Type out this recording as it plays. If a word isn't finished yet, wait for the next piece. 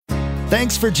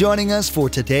Thanks for joining us for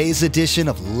today's edition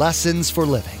of Lessons for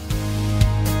Living.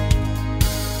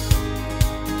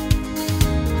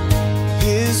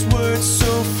 His word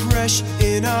so fresh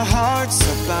in our hearts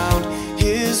abound.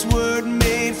 His word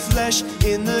made flesh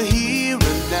in the here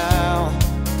and now.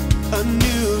 A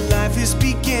new life is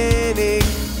beginning.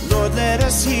 Lord, let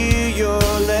us hear your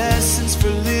lessons for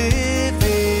living.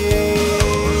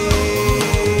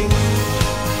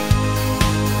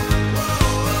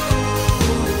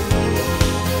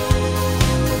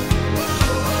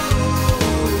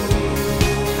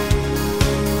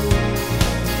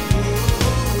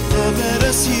 Lord, let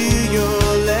us hear your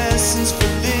lessons for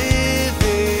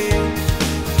living.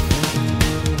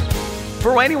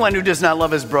 For anyone who does not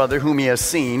love his brother whom he has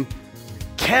seen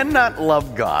cannot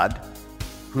love God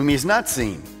whom he has not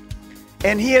seen.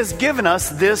 And he has given us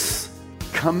this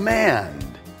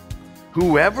command: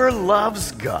 whoever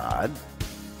loves God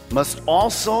must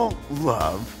also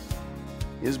love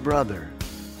his brother.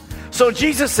 So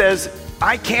Jesus says,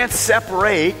 I can't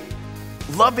separate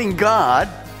loving God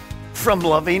from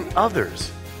loving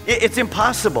others. It's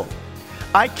impossible.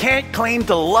 I can't claim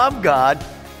to love God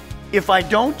if I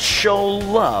don't show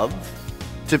love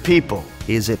to people.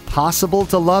 Is it possible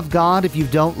to love God if you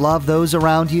don't love those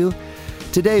around you?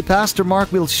 Today, Pastor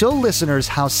Mark will show listeners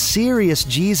how serious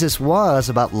Jesus was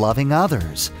about loving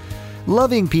others.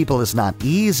 Loving people is not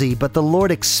easy, but the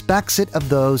Lord expects it of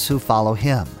those who follow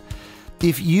Him.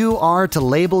 If you are to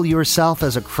label yourself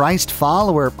as a Christ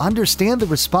follower, understand the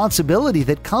responsibility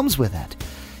that comes with it.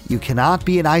 You cannot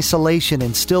be in isolation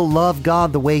and still love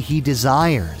God the way He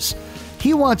desires.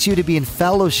 He wants you to be in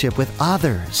fellowship with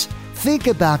others. Think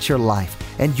about your life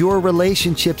and your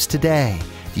relationships today.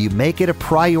 Do you make it a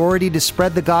priority to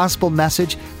spread the gospel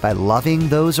message by loving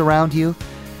those around you?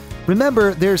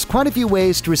 Remember, there's quite a few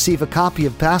ways to receive a copy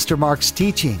of Pastor Mark's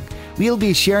teaching. We'll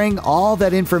be sharing all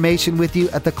that information with you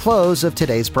at the close of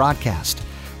today's broadcast.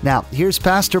 Now, here's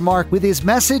Pastor Mark with his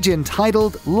message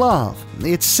entitled Love.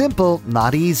 It's simple,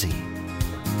 not easy.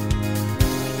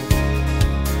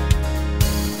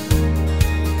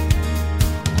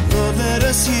 Lord, let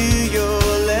us hear your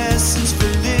lessons for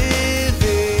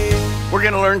living. We're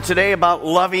going to learn today about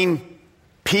loving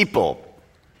people.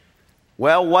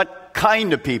 Well, what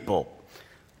kind of people?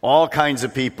 All kinds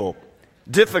of people.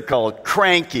 Difficult,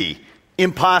 cranky,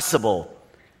 impossible,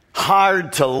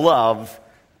 hard to love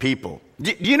people.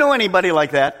 Do you know anybody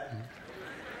like that?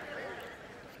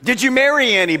 Did you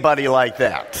marry anybody like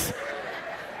that?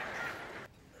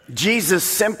 Jesus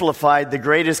simplified the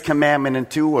greatest commandment in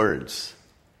 2 words: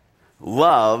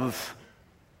 love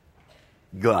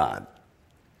God.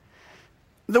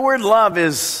 The word love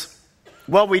is,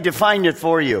 well, we defined it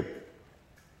for you.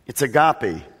 It's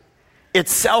agape.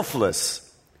 It's selfless,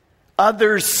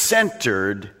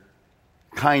 others-centered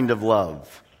kind of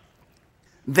love.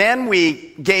 Then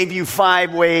we gave you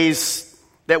 5 ways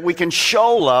that we can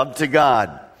show love to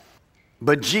God.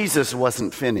 But Jesus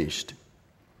wasn't finished.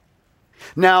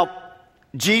 Now,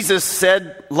 Jesus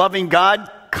said loving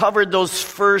God covered those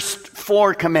first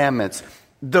 4 commandments,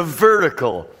 the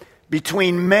vertical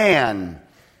between man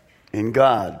and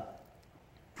God.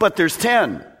 But there's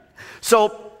 10.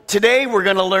 So today we're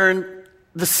going to learn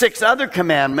the 6 other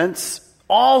commandments,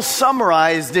 all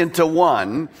summarized into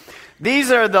one.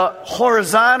 These are the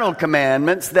horizontal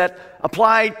commandments that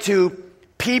apply to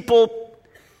people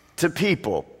to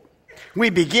people. We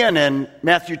begin in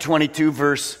Matthew 22,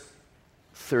 verse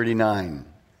 39.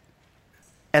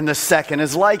 And the second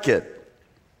is like it: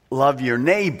 love your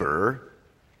neighbor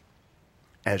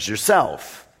as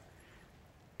yourself.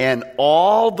 And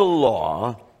all the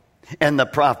law and the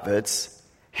prophets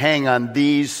hang on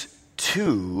these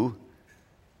 2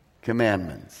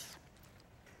 commandments.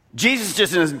 Jesus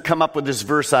just doesn't come up with this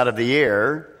verse out of the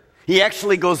air. He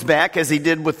actually goes back, as he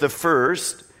did with the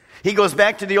first. He goes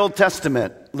back to the Old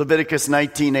Testament, Leviticus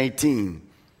 19:18.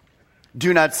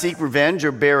 Do not seek revenge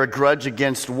or bear a grudge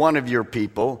against one of your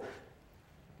people,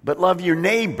 but love your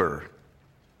neighbor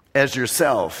as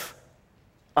yourself.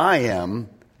 I am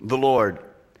the Lord.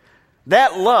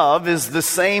 That love is the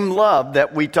same love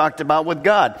that we talked about with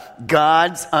God.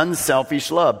 God's unselfish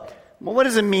love. Well, what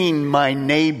does it mean, my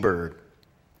neighbor?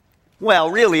 Well,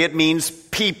 really, it means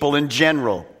people in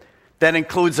general. That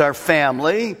includes our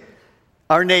family,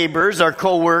 our neighbors, our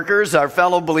co-workers, our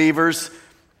fellow believers.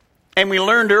 And we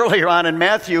learned earlier on in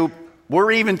Matthew,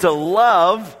 we're even to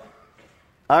love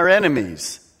our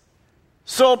enemies.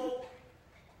 So,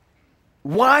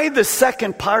 why the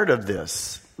second part of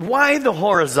this? Why the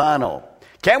horizontal?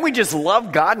 Can't we just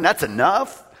love God and that's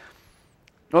enough?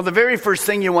 Well, the very first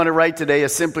thing you want to write today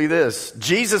is simply this.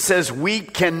 Jesus says we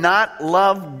cannot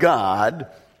love God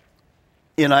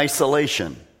in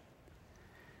isolation.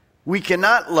 We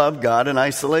cannot love God in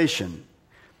isolation.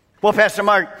 Well, Pastor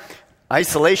Mark,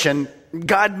 isolation,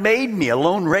 God made me a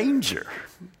lone ranger.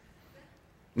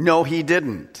 No, he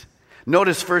didn't.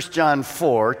 Notice 1 John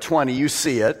 4:20, you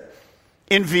see it.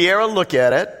 In Vieira, look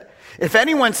at it. If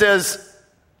anyone says,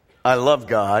 I love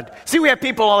God. See, we have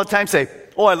people all the time say,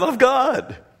 oh, I love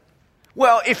God.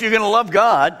 Well, if you're going to love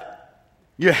God,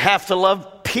 you have to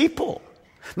love people.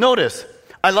 Notice,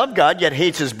 I love God, yet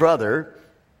hates his brother.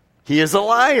 He is a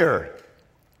liar.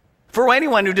 For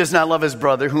anyone who does not love his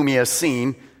brother whom he has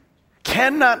seen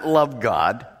cannot love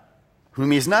God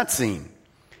whom he has not seen.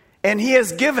 And he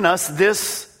has given us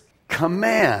this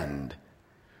command.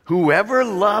 Whoever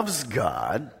loves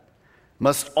God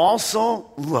must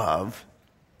also love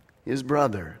his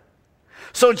brother.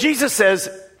 So Jesus says,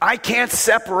 I can't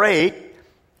separate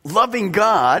loving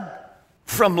God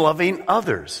from loving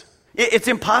others. It's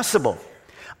impossible.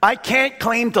 I can't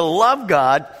claim to love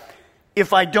God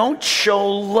if I don't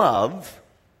show love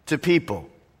to people.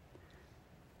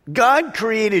 God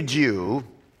created you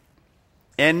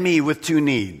and me with two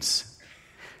needs.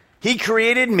 He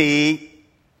created me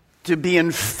to be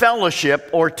in fellowship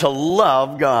or to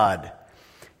love God.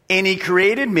 And he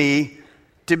created me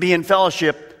to be in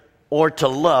fellowship or to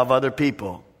love other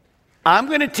people. I'm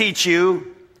going to teach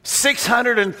you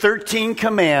 613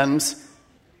 commands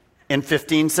in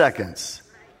 15 seconds.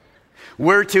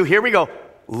 We're to, here we go,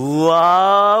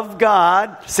 love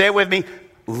God. Say it with me.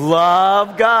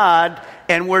 Love God.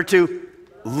 And we're to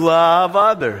love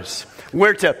others.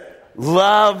 We're to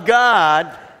love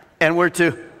God. And we're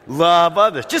to love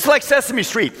others. Just like Sesame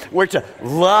Street. We're to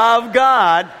love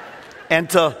God and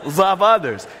to love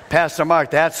others. Pastor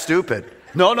Mark, that's stupid.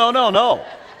 No.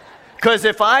 Because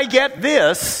if I get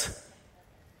this,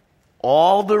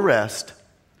 all the rest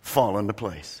fall into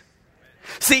place.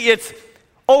 See, it's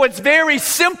very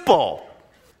simple,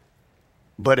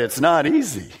 but it's not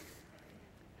easy.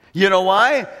 You know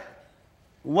why?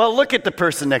 Well, look at the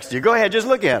person next to you. Go ahead, just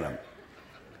look at him.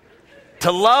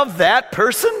 To love that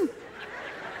person?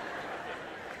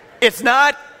 It's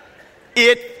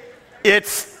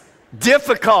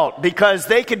difficult because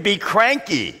they could be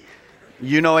cranky.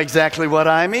 You know exactly what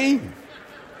I mean.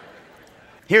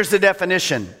 Here's the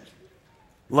definition.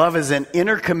 Love is an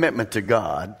inner commitment to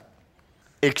God,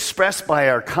 expressed by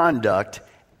our conduct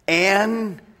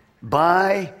and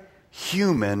by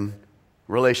human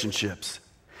relationships.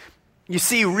 You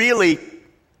see, really,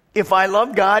 if I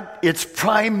love God, it's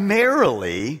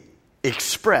primarily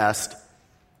expressed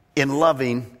in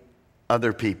loving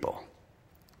other people.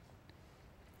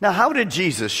 Now, how did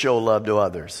Jesus show love to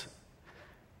others?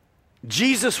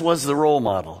 Jesus was the role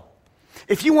model.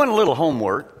 If you want a little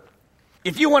homework,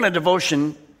 if you want a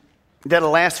devotion that'll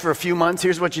last for a few months,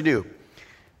 here's what you do.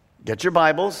 Get your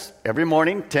Bibles every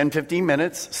morning, 10, 15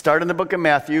 minutes. Start in the book of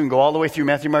Matthew and go all the way through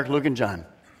Matthew, Mark, Luke, and John.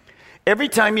 Every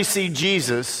time you see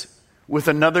Jesus with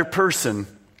another person,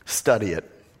 study it.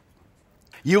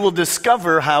 You will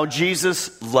discover how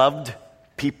Jesus loved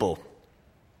people.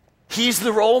 He's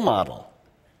the role model.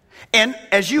 And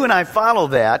as you and I follow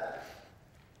that,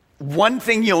 one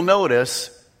thing you'll notice,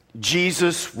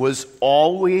 Jesus was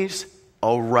always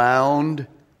around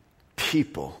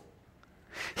people.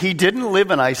 He didn't live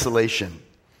in isolation.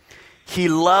 He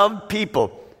loved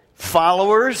people,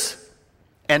 followers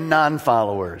and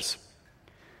non-followers.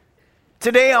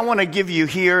 Today I want to give you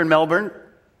here in Melbourne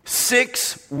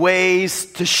 6 ways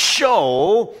to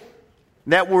show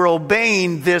that we're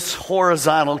obeying this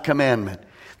horizontal commandment,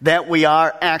 that we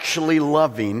are actually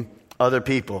loving other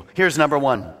people. Here's number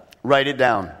 1. Write it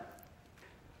down.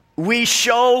 We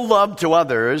show love to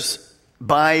others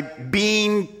by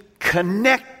being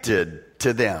connected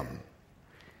to them,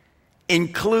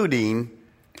 including,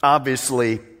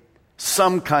 obviously,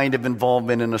 some kind of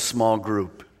involvement in a small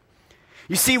group.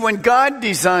 You see, when God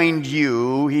designed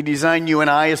you, he designed you and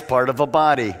I as part of a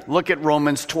body. Look at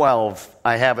Romans 12.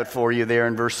 I have it for you there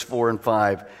in verse 4 and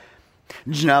 5.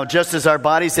 Now, just as our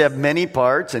bodies have many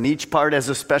parts, and each part has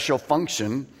a special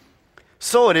function,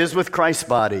 so it is with Christ's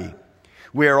body.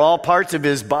 We are all parts of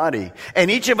his body,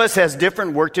 and each of us has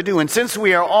different work to do. And since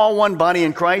we are all one body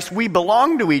in Christ, we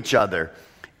belong to each other,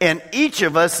 and each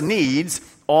of us needs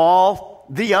all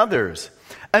the others.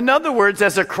 In other words,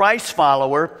 as a Christ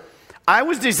follower, I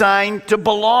was designed to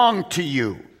belong to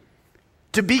you,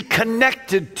 to be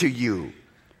connected to you.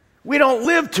 We don't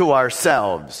live to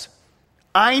ourselves.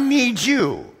 I need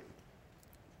you,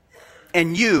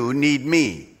 and you need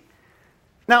me.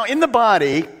 Now, in the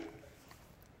body,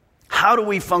 how do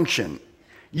we function?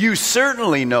 You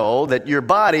certainly know that your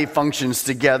body functions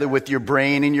together with your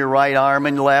brain and your right arm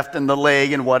and left and the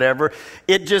leg and whatever.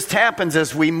 It just happens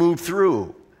as we move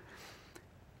through.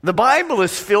 The Bible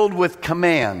is filled with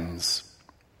commands.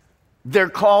 They're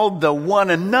called the one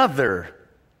another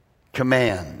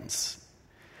commands.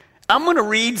 I'm going to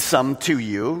read some to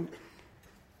you,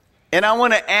 and I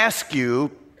want to ask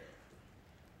you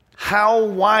how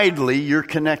widely you're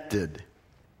connected.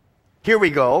 Here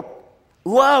we go.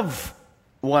 Love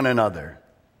one another.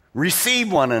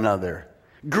 Receive one another.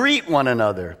 Greet one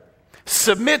another.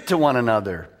 Submit to one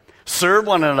another. Serve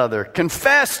one another.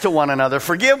 Confess to one another.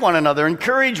 Forgive one another.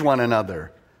 Encourage one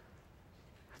another.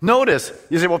 Notice,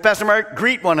 you say, well, Pastor Mark,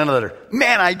 greet one another.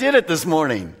 Man, I did it this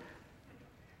morning.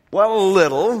 Well, a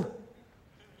little.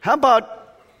 How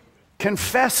about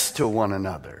confess to one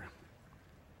another?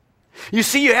 You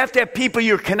see, you have to have people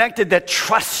you're connected that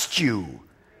trust you.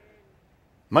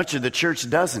 Much of the church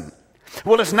doesn't.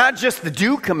 Well, it's not just the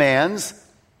do commands.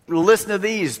 Listen to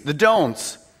these, the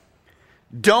don'ts.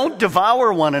 Don't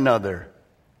devour one another.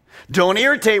 Don't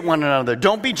irritate one another.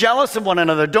 Don't be jealous of one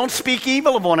another. Don't speak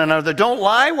evil of one another. Don't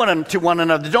lie to one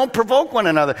another. Don't provoke one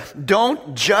another.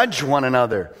 Don't judge one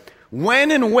another.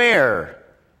 When and where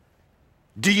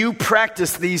do you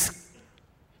practice these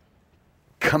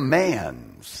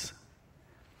commands?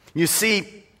 You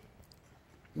see,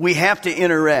 we have to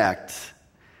interact.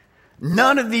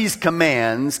 None of these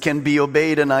commands can be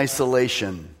obeyed in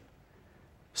isolation.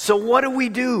 So what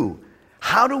do?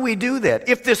 How do we do that?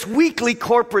 If this weekly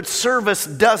corporate service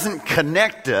doesn't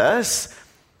connect us,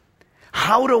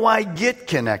 how do I get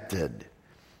connected?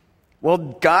 Well,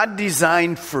 God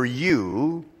designed for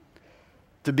you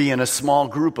to be in a small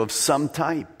group of some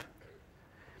type.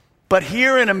 But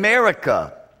here in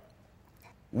America,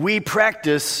 we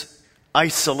practice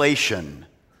isolation,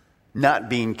 not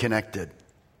being connected.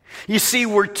 You see,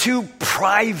 we're too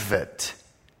private.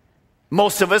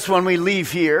 Most of us, when we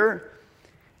leave here,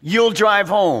 you'll drive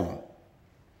home,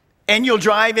 and you'll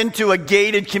drive into a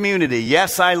gated community.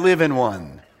 Yes, I live in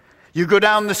one. You go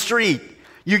down the street,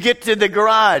 you get to the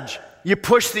garage, you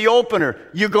push the opener,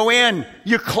 you go in,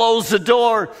 you close the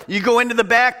door, you go into the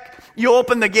back, you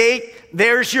open the gate,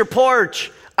 there's your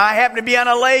porch. I happen to be on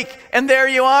a lake, and there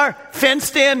you are,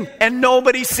 fenced in, and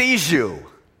nobody sees you.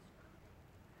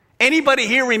 Anybody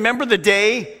here remember the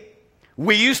day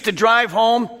we used to drive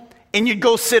home and you'd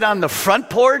go sit on the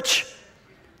front porch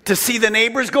to see the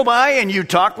neighbors go by and you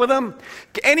talk with them?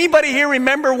 Anybody here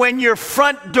remember when your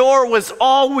front door was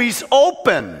always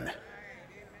open?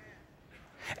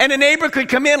 And a neighbor could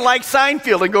come in like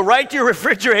Seinfeld and go right to your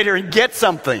refrigerator and get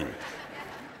something.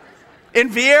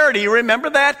 In Vieira, do you remember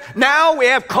that? Now we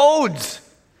have codes.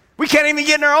 We can't even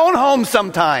get in our own home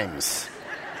sometimes.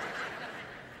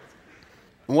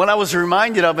 What I was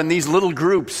reminded of in these little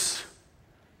groups,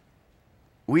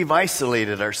 we've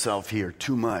isolated ourselves here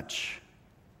too much.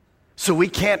 So we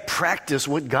can't practice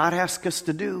what God asks us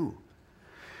to do.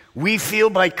 We feel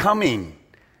by coming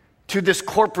to this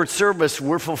corporate service,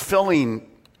 we're fulfilling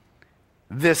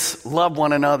this love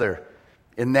one another.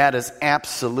 And that is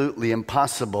absolutely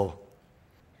impossible.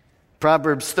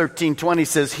 Proverbs 13:20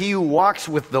 says, he who walks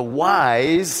with the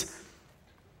wise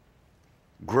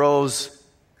grows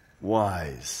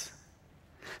wise.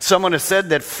 Someone has said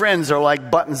that friends are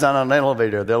like buttons on an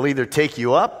elevator. They'll either take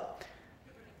you up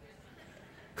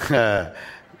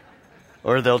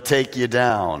or they'll take you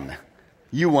down.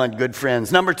 You want good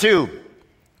friends. Number 2,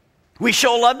 we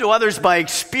show love to others by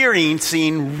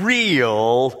experiencing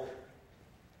real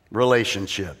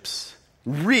relationships.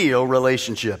 Real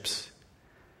relationships.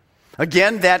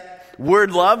 Again, that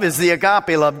word love is the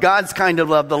agape love, God's kind of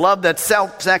love, the love that's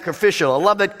self-sacrificial, a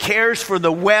love that cares for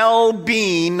the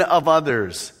well-being of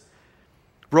others.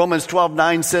 Romans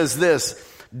 12:9 says this,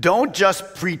 don't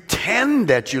just pretend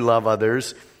that you love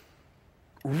others,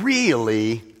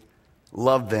 really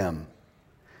love them.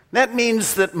 That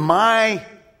means that my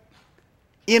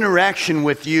interaction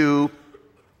with you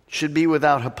should be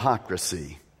without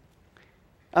hypocrisy.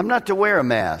 I'm not to wear a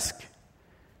mask,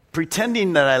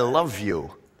 pretending that I love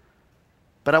you.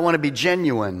 But I want to be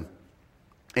genuine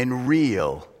and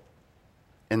real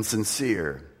and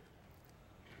sincere.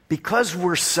 Because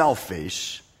we're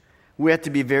selfish, we have to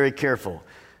be very careful.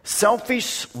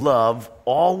 Selfish love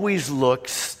always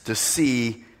looks to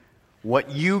see what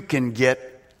you can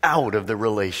get out of the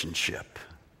relationship.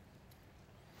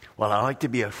 Well, I like to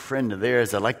be a friend of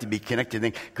theirs. I like to be connected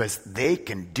to them because they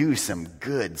can do some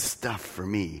good stuff for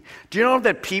me. Do you know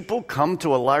that people come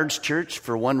to a large church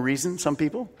for one reason, some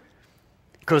people?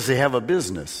 Because they have a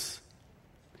business.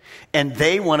 And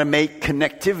they want to make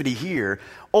connectivity here.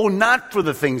 Oh, not for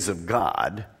the things of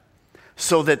God,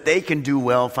 so that they can do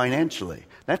well financially.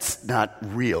 That's not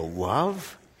real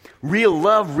love. Real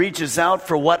love reaches out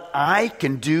for what I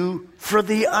can do for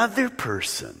the other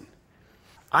person.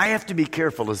 I have to be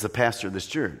careful as the pastor of this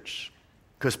church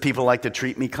because people like to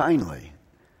treat me kindly.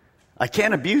 I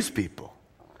can't abuse people.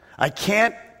 I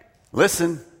can't,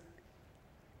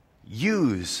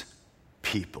 use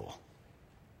people.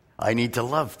 I need to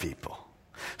love people.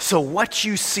 So what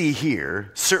you see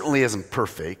here certainly isn't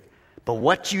perfect, but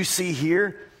what you see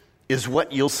here is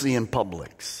what you'll see in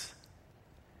Publix.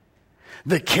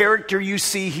 The character you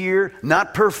see here,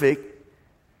 not perfect,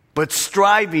 but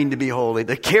striving to be holy.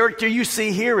 The character you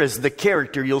see here is the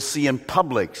character you'll see in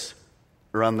Publix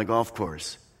or on the golf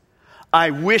course.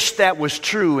 I wish that was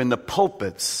true in the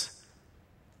pulpits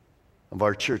of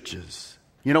our churches.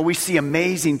 You know, we see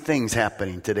amazing things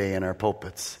happening today in our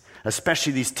pulpits,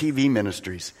 especially these TV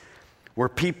ministries, where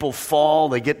people fall,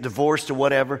 they get divorced or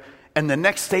whatever, and the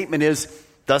next statement is,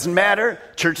 doesn't matter,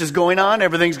 church is going on,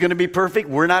 everything's going to be perfect,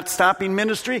 we're not stopping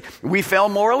ministry, we fell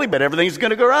morally, but everything's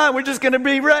going to go on, we're just going to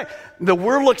be right. The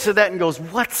world looks at that and goes,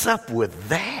 what's up with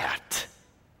that?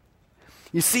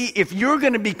 You see, if you're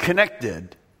going to be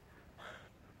connected,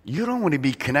 you don't want to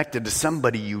be connected to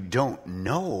somebody you don't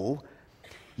know.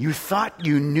 You thought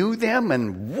you knew them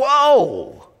and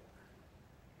whoa!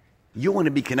 You want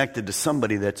to be connected to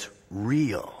somebody that's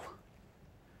real.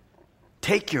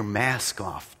 Take your mask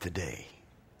off today.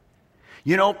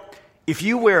 You know, if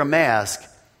you wear a mask,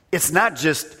 it's not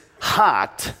just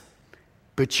hot,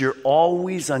 but you're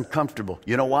always uncomfortable.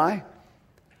 You know why?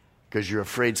 Because you're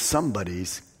afraid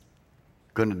somebody's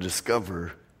going to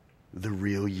discover the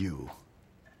real you.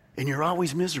 And you're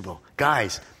always miserable.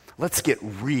 Guys, let's get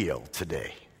real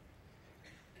today.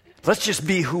 Let's just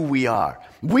be who we are.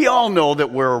 We all know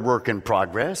that we're a work in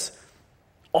progress.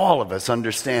 All of us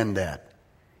understand that.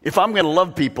 If I'm going to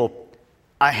love people,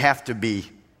 I have to be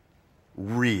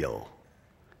real.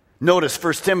 Notice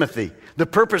 1 Timothy. The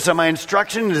purpose of my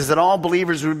instruction is that all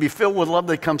believers would be filled with love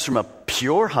that comes from a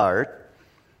pure heart,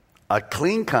 a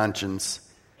clean conscience,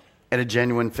 and a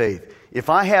genuine faith. If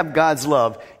I have God's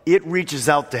love, it reaches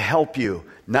out to help you,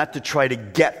 not to try to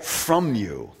get from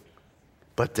you,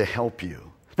 but to help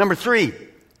you. Number 3,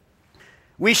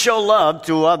 we show love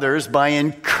to others by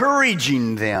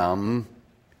encouraging them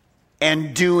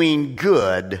and doing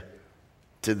good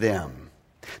to them.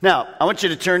 Now, I want you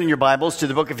to turn in your Bibles to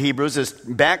the book of Hebrews. It's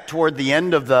back toward the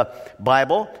end of the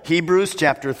Bible. Hebrews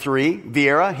chapter 3.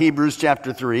 Viera, Hebrews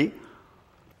chapter 3.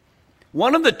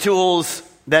 One of the tools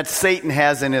that Satan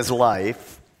has in his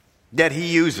life that he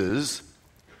uses,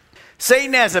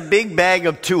 Satan has a big bag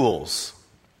of tools.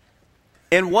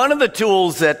 And one of the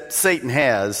tools that Satan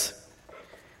has,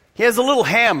 he has a little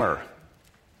hammer.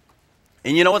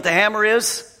 And you know what the hammer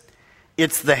is?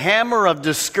 It's the hammer of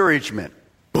discouragement.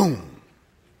 Boom.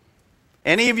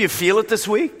 Any of you feel it this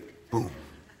week? Boom.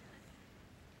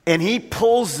 And he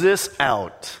pulls this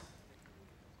out.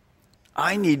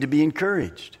 I need to be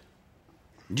encouraged.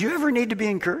 Do you ever need to be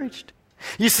encouraged?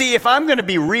 You see, if I'm going to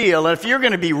be real, and if you're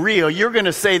going to be real, you're going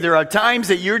to say there are times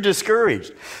that you're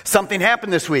discouraged. Something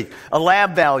happened this week. A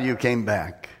lab value came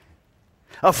back.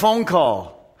 A phone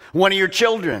call. One of your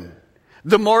children.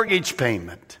 The mortgage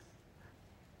payment.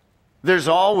 There's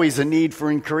always a need for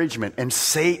encouragement, and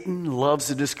Satan loves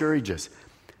to discourage us.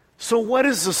 So what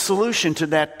is the solution to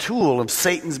that tool of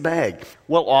Satan's bag?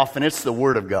 Well, often it's the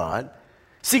Word of God.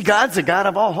 See, God's a God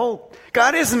of all hope.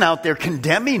 God isn't out there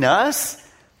condemning us.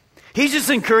 He's just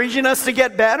encouraging us to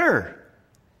get better.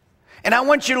 And I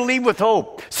want you to leave with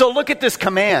hope. So look at this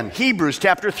command. Hebrews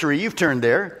chapter 3, you've turned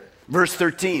there. Verse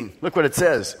 13, look what it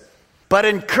says. But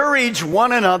encourage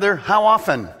one another, how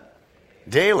often?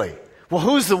 Daily. Well,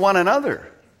 who's the one another?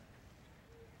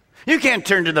 You can't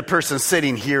turn to the person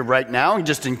sitting here right now and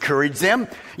just encourage them.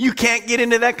 You can't get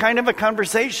into that kind of a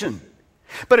conversation.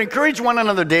 But encourage one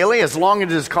another daily, as long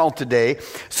as it is called today,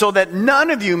 so that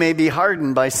none of you may be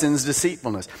hardened by sin's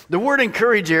deceitfulness. The word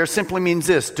encourage here simply means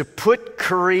this, to put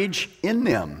courage in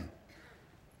them.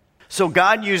 So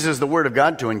God uses the Word of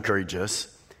God to encourage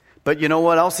us. But you know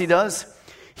what else He does?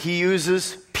 He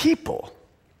uses people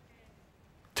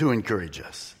to encourage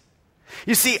us.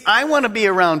 You see, I want to be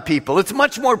around people. It's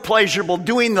much more pleasurable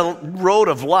doing the road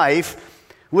of life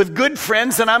with good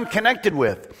friends that I'm connected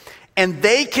with. And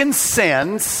they can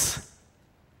sense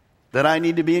that I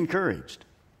need to be encouraged.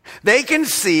 They can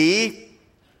see,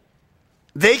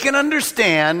 they can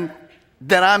understand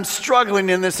that I'm struggling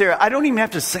in this area. I don't even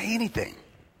have to say anything.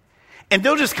 And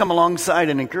they'll just come alongside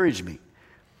and encourage me.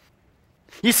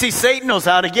 You see, Satan knows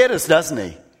how to get us, doesn't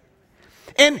he?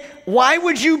 And why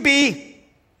would you be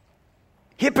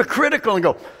hypocritical and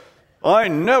go, I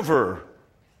never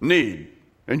need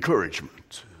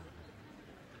encouragement.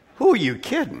 Who are you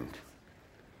kidding?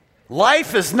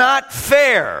 Life is not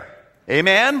fair.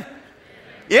 Amen?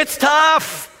 It's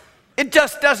tough. It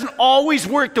just doesn't always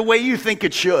work the way you think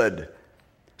it should.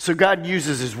 So God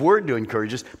uses His Word to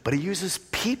encourage us, but He uses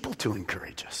people to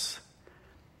encourage us.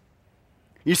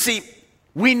 You see,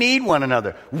 we need one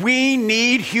another. We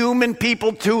need human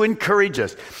people to encourage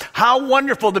us. How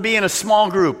wonderful to be in a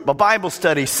small group, a Bible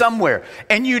study somewhere,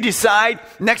 and you decide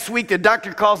next week the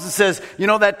doctor calls and says, you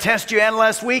know that test you had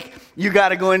last week? You got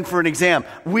to go in for an exam.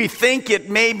 We think it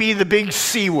may be the big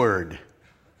C word.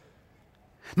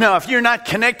 Now, if you're not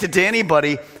connected to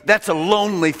anybody, that's a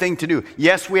lonely thing to do.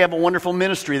 Yes, we have a wonderful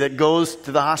ministry that goes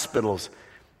to the hospitals.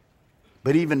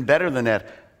 But even better than that,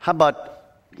 how about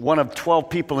one of 12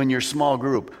 people in your small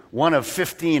group, one of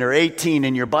 15 or 18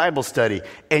 in your Bible study,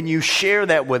 and you share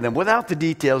that with them without the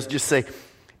details, just say,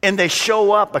 and they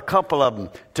show up, a couple of them,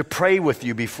 to pray with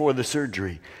you before the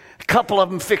surgery. A couple of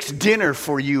them fix dinner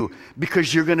for you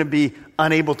because you're going to be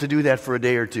unable to do that for a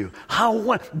day or two.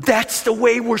 That's the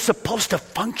way we're supposed to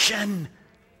function.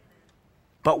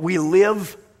 But we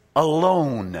live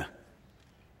alone,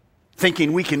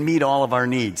 thinking we can meet all of our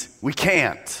needs. We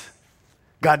can't.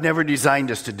 God never designed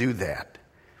us to do that.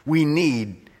 We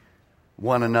need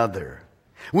one another.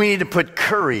 We need to put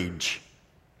courage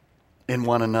in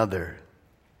one another.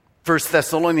 1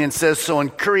 Thessalonians says, so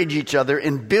encourage each other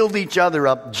and build each other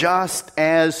up just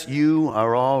as you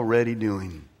are already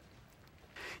doing.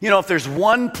 You know, if there's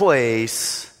one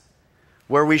place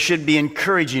where we should be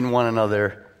encouraging one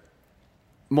another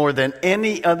more than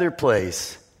any other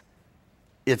place,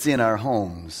 it's in our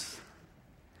homes.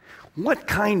 What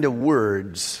kind of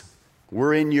words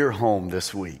were in your home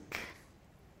this week?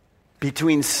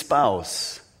 Between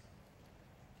spouse,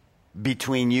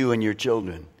 between you and your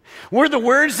children. Were the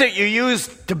words that you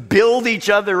used to build each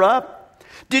other up?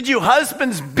 Did you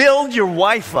husbands build your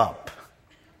wife up?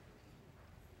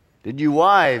 Did you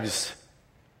wives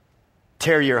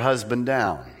tear your husband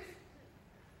down?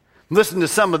 Listen to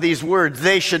some of these words.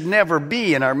 They should never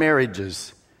be in our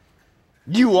marriages.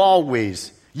 You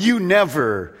always. You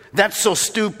never. That's so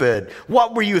stupid.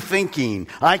 What were you thinking?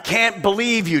 I can't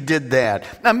believe you did that.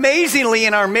 Amazingly,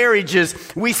 in our marriages,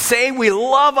 we say we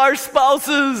love our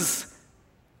spouses,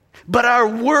 but our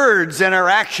words and our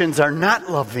actions are not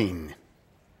loving.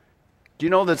 Do you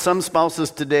know that some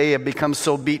spouses today have become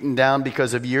so beaten down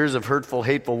because of years of hurtful,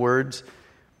 hateful words?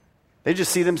 They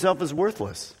just see themselves as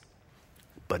worthless.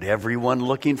 But everyone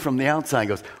looking from the outside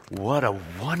goes, what a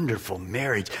wonderful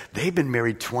marriage. They've been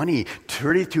married 20,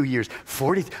 32 years,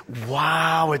 40.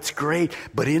 Wow, it's great.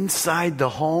 But inside the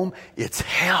home, it's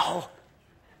hell.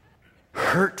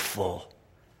 Hurtful.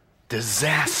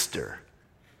 Disaster.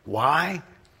 Why?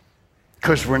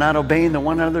 Because we're not obeying the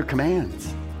one another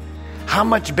commands. How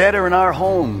much better in our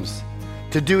homes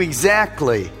to do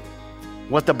exactly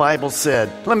what the Bible said.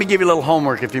 Let me give you a little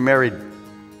homework if you're married.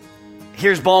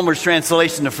 Here's Balmer's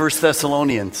translation of 1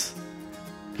 Thessalonians.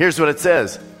 Here's what it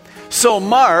says. So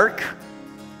Mark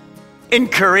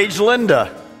encouraged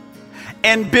Linda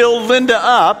and build Linda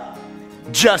up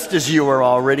just as you are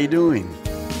already doing.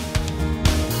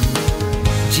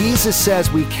 Jesus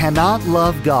says we cannot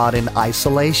love God in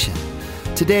isolation.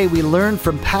 Today we learn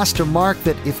from Pastor Mark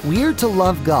that if we're to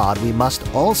love God, we must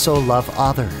also love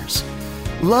others.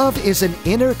 Love is an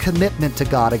inner commitment to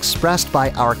God expressed by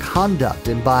our conduct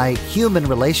and by human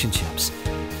relationships.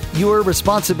 Your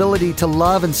responsibility to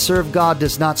love and serve God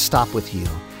does not stop with you.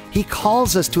 He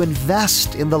calls us to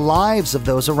invest in the lives of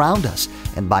those around us,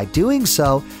 and by doing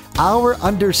so, our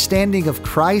understanding of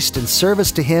Christ and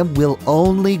service to Him will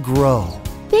only grow.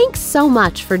 Thanks so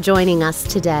much for joining us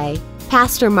today.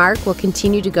 Pastor Mark will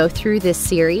continue to go through this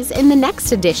series in the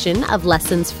next edition of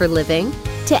Lessons for Living.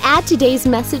 To add today's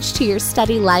message to your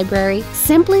study library,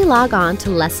 simply log on to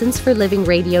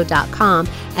lessonsforlivingradio.com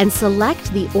and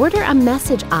select the Order a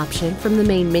Message option from the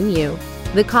main menu.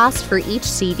 The cost for each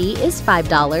CD is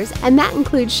 $5, and that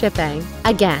includes shipping.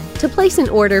 Again, to place an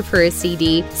order for a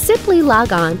CD, simply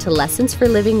log on to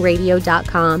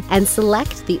lessonsforlivingradio.com and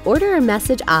select the Order a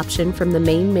Message option from the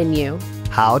main menu.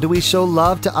 How do we show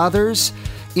love to others?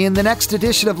 In the next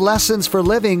edition of Lessons for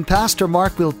Living, Pastor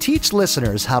Mark will teach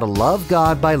listeners how to love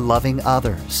God by loving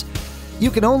others.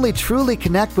 You can only truly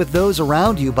connect with those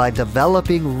around you by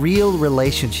developing real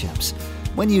relationships.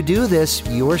 When you do this,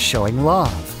 you are showing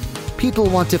love. People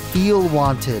want to feel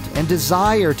wanted and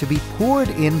desire to be poured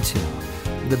into.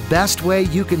 The best way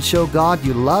you can show God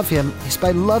you love Him is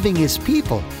by loving His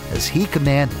people as He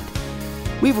commanded.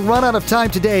 We've run out of time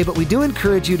today, but we do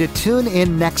encourage you to tune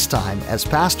in next time as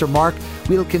Pastor Mark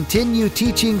will continue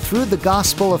teaching through the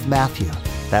Gospel of Matthew.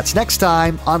 That's next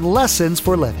time on Lessons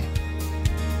for Living.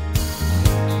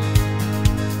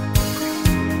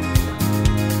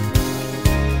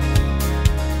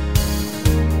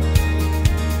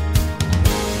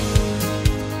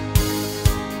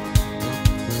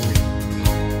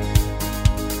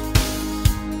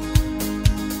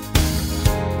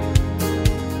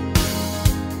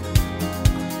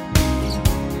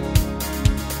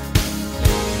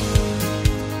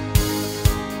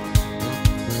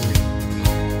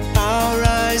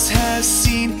 Have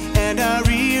seen and our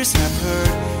ears have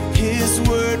heard His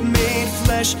word made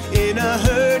flesh in a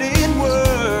hurting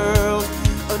world.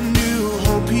 A new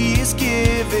hope He is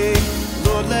giving,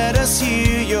 Lord, let us hear